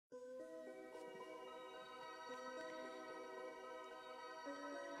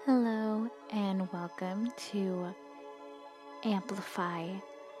and welcome to Amplify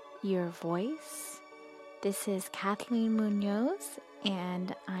Your Voice. This is Kathleen Munoz,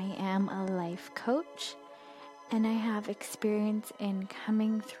 and I am a life coach, and I have experience in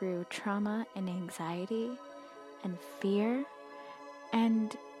coming through trauma and anxiety and fear,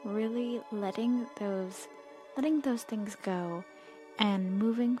 and really letting those things go and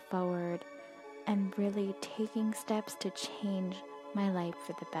moving forward and really taking steps to change my life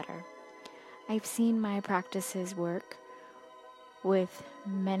for the better. I've seen my practices work with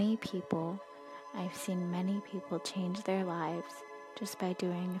many people. I've seen many people change their lives just by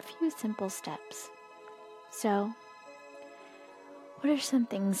doing a few simple steps. So, what are some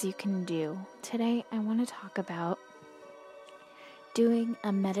things you can do? Today I want to talk about doing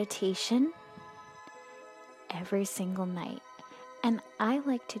a meditation every single night. And I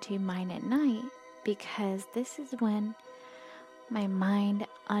like to do mine at night because this is when my mind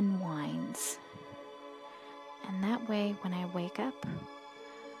unwinds. And that way, when I wake up,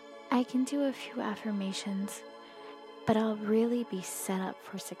 I can do a few affirmations, but I'll really be set up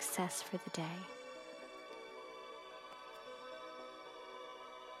for success for the day.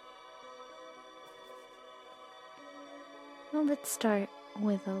 Well, let's start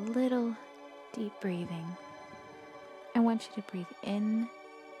with a little deep breathing. I want you to breathe in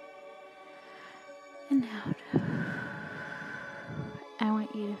and out. I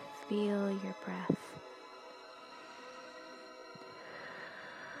want you to feel your breath.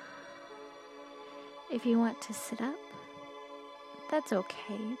 If you want to sit up, that's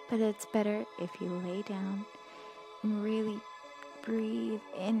okay, but it's better if you lay down and really breathe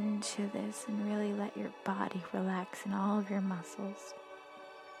into this and really let your body relax in all of your muscles.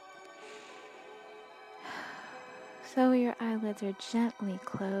 So your eyelids are gently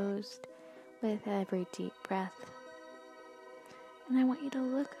closed with every deep breath. And I want you to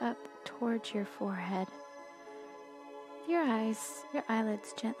look up towards your forehead. Your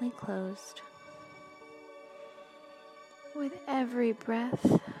eyelids gently closed. With every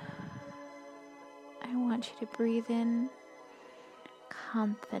breath, I want you to breathe in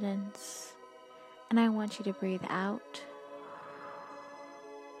confidence. And I want you to breathe out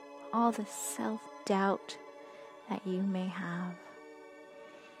all the self-doubt that you may have.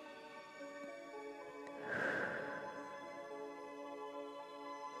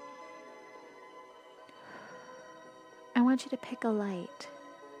 I want you to pick a light.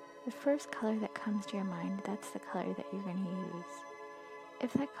 The first color that comes to your mind, that's the color that you're going to use.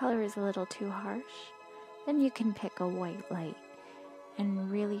 If that color is a little too harsh, then you can pick a white light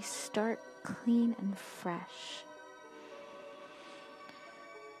and really start clean and fresh.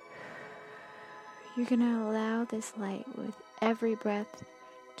 You're going to allow this light with every breath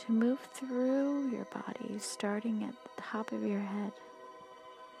to move through your body, starting at the top of your head.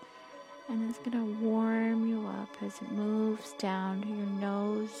 And it's going to warm you up as it moves down to your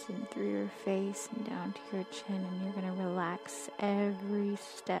nose and through your face and down to your chin. And you're going to relax every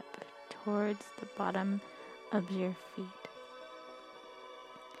step towards the bottom of your feet.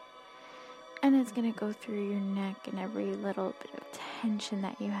 And it's going to go through your neck, and every little bit of tension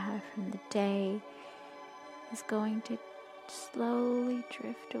that you have from the day is going to slowly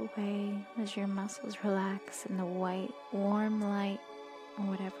drift away as your muscles relax and the white, warm light, or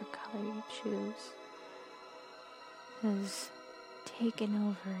whatever color you choose, has taken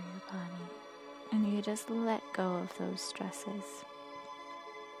over your body, and you just let go of those stresses.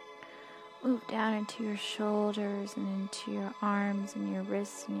 Move down into your shoulders and into your arms and your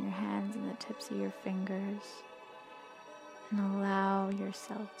wrists and your hands and the tips of your fingers, and allow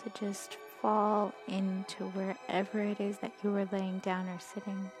yourself to just fall into wherever it is that you are laying down or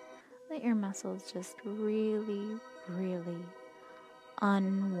sitting. Let your muscles just really, really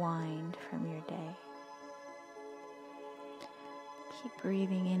unwind from your day. Keep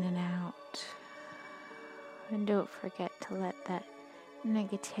breathing in and out. And don't forget to let that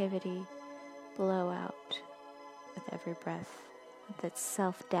negativity blow out with every breath. Let that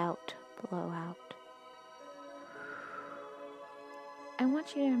self-doubt blow out. I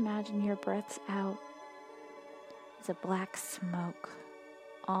want you to imagine your breaths out as a black smoke.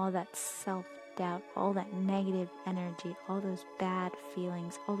 All that self-doubt, all that negative energy, all those bad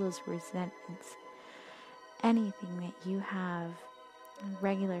feelings, all those resentments, anything that you have,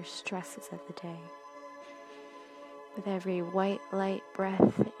 regular stresses of the day. With every white light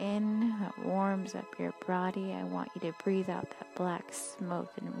breath in that warms up your body, I want you to breathe out that black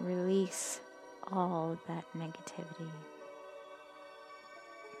smoke and release all of that negativity.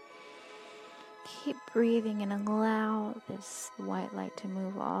 Keep breathing and allow this white light to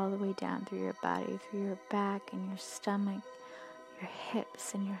move all the way down through your body, through your back and your stomach, your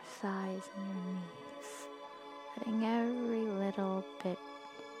hips and your thighs and your knees, letting every little bit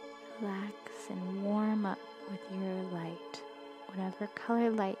relax and warm up with your light. Whatever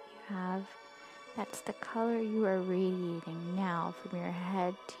color light you have, that's the color you are radiating now from your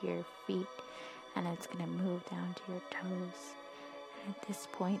head to your feet, and it's going to move down to your toes. And at this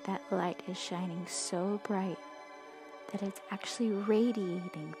point, that light is shining so bright that it's actually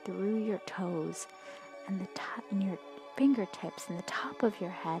radiating through your toes and the top and your fingertips and the top of your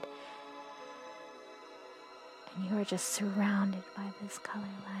head. And you are just surrounded by this color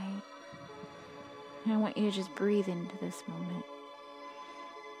light. And I want you to just breathe into this moment.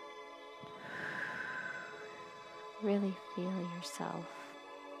 Really feel yourself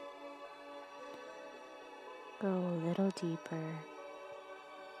go a little deeper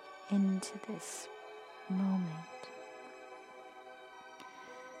into this moment.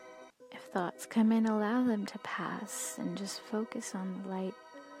 If thoughts come in, allow them to pass and just focus on the light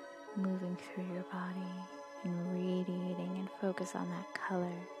moving through your body and radiating, and focus on that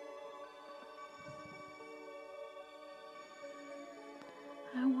color.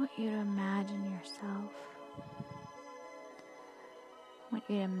 I want you to imagine yourself. I want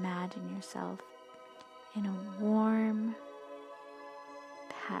you to imagine yourself in a warm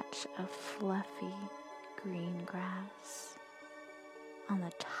patch of fluffy green grass on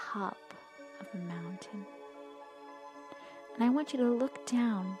the top of a mountain. And I want you to look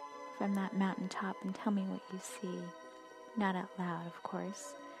down from that mountaintop and tell me what you see. Not out loud, of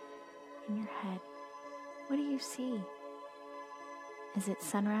course. In your head. What do you see? Is it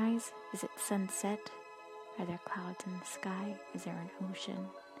sunrise? Is it sunset? Are there clouds in the sky? Is there an ocean?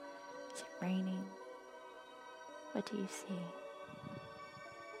 Is it raining? What do you see?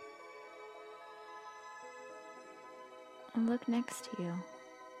 And look next to you.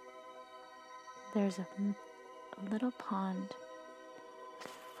 There's a little pond.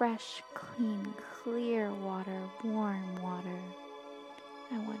 Fresh, clean, clear water, warm water.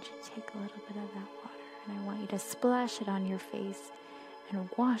 I want you to take a little bit of that water and I want you to splash it on your face and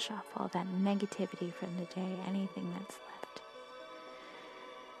wash off all that negativity from the day, anything that's left.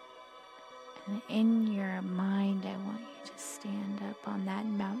 And in your mind, I want you to stand up on that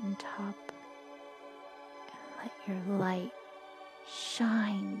mountaintop and let your light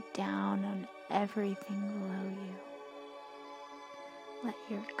shine down on everything below you. Let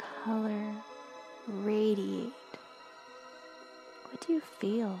your color radiate. What do you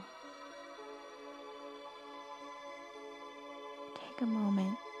feel? Take a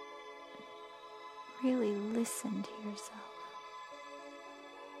moment. Really listen to yourself.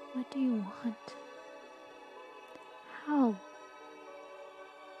 What do you want? How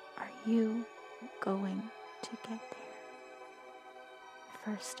are you going to get there?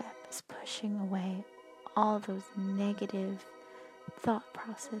 The first step is pushing away all those negative thought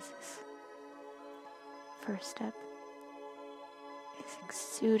processes. First step is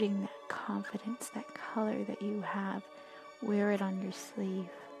exuding that confidence, that color that you have. Wear it on your sleeve.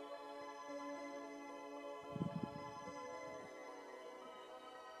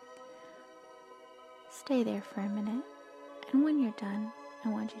 Stay there for a minute, and when you're done, I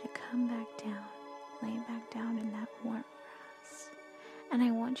want you to come back down, lay back down in that warm grass, and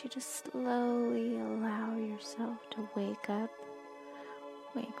I want you to slowly allow yourself to wake up,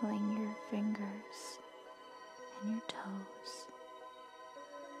 wiggling your fingers and your toes.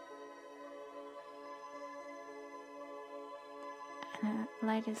 And the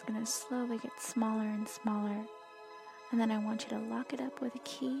light is going to slowly get smaller and smaller, and then I want you to lock it up with a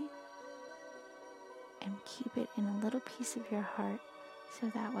key and keep it in a little piece of your heart, so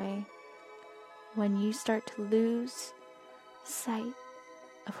that way when you start to lose sight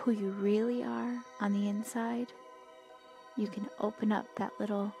of who you really are on the inside, you can open up that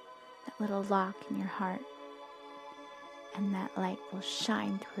little lock in your heart, and that light will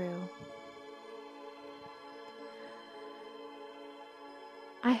shine through.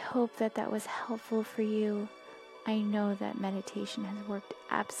 I hope that was helpful for you. I know that meditation has worked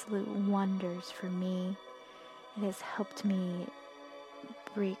absolute wonders for me. It has helped me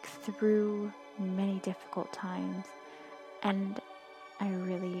break through many difficult times, and I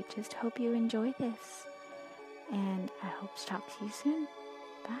really just hope you enjoy this, and I hope to talk to you soon.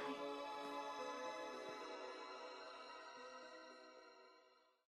 Bye.